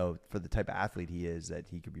you know, for the type of athlete he is, that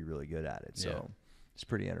he could be really good at it. So it's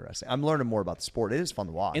pretty interesting. I'm learning more about the sport. It is fun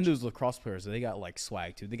to watch. And those lacrosse players, they got like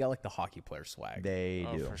swag too. They got like the hockey player swag. They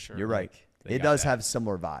do. For sure. You're right. It does have a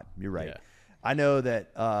similar vibe. You're right. Yeah. I know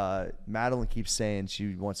that Madeline keeps saying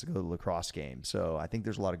she wants to go to the lacrosse game. So I think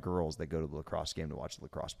there's a lot of girls that go to the lacrosse game to watch the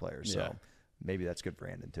lacrosse players. So maybe that's good for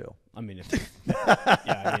Andon too. I mean,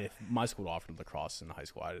 if my school offered lacrosse in high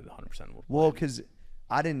school, I did 100% would play. Well, because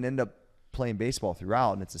I didn't end up playing baseball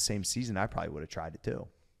throughout, and it's the same season, I probably would have tried it too.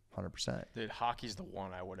 100%. Dude, hockey's the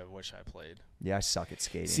one I would have wished I played. Yeah, I suck at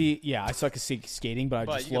skating. See, I suck at skating, but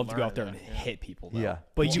I just love to go out there and hit people. Though. Yeah,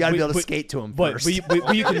 but you got to be able to skate to them first. But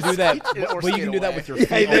you can do that. But you can do that with your feet.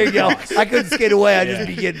 Hey, there you go. I couldn't skate away. I just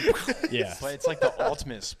begin. Yeah, but it's like the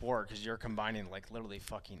ultimate sport because you're combining like literally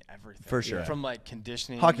fucking everything. For sure. From like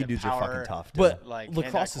conditioning. Hockey to dudes power, are fucking tough. But like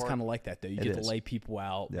lacrosse is kind of like that though. You get to lay people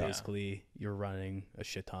out. Yeah. Basically, you're running a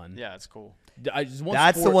shit ton. Yeah, it's cool.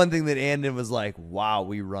 That's the one thing that Andon was like, wow,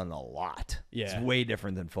 we run a lot. Yeah. It's way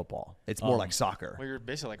different than football. It's more like soccer. Well, you're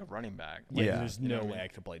basically like a running back. There's no way I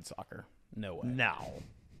could have played soccer. No way. No.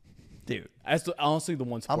 Dude. That's honestly the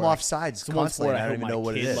one sport. I'm off sides constantly. I don't even know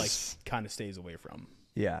what it is. Like, kind of stays away from.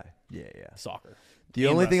 Yeah. Soccer. The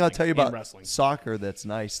only thing I'll tell you about soccer that's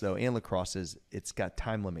nice, though, and lacrosse is it's got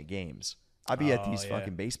time limit games. I'll be at these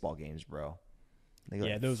fucking baseball games, bro.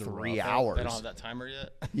 Those are 3 hours. They don't have that timer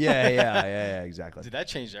yet? Yeah, exactly. Dude, that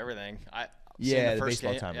changed everything. The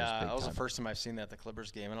baseball time was big that was time. the first time I've seen that at the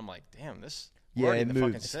Clippers game, and I'm like, damn, this Yeah, already it in the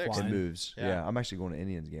fucking moves. sixth. It moves. Yeah. Yeah, I'm actually going to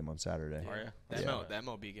Indians game on Saturday. Are you? The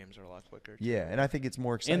MLB games are a lot quicker. Too. Yeah, and I think it's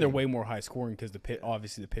more exciting. And they're way more high scoring because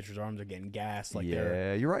obviously the pitcher's arms are getting gassed. Like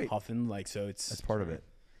they're you're right. huffing. Like so, That's part of it.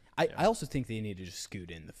 I also think they need to just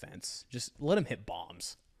scoot in the fence. Just let them hit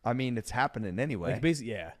bombs. I mean, it's happening anyway. Like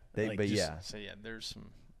basically, yeah. So yeah, there's some.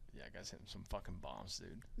 Yeah, guys hitting some fucking bombs,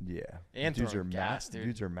 dude. Yeah, And dudes are dude.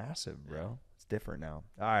 Dudes are massive, bro. It's different now.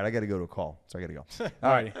 All right, I got to go to a call, so I got to go.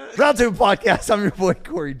 All right, Roundtable Podcast. I'm your boy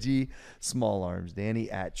Cory G. Small Arms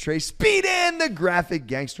Danny at Trey Speed and the graphic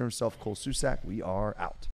gangster himself, Cole Susak. We are out.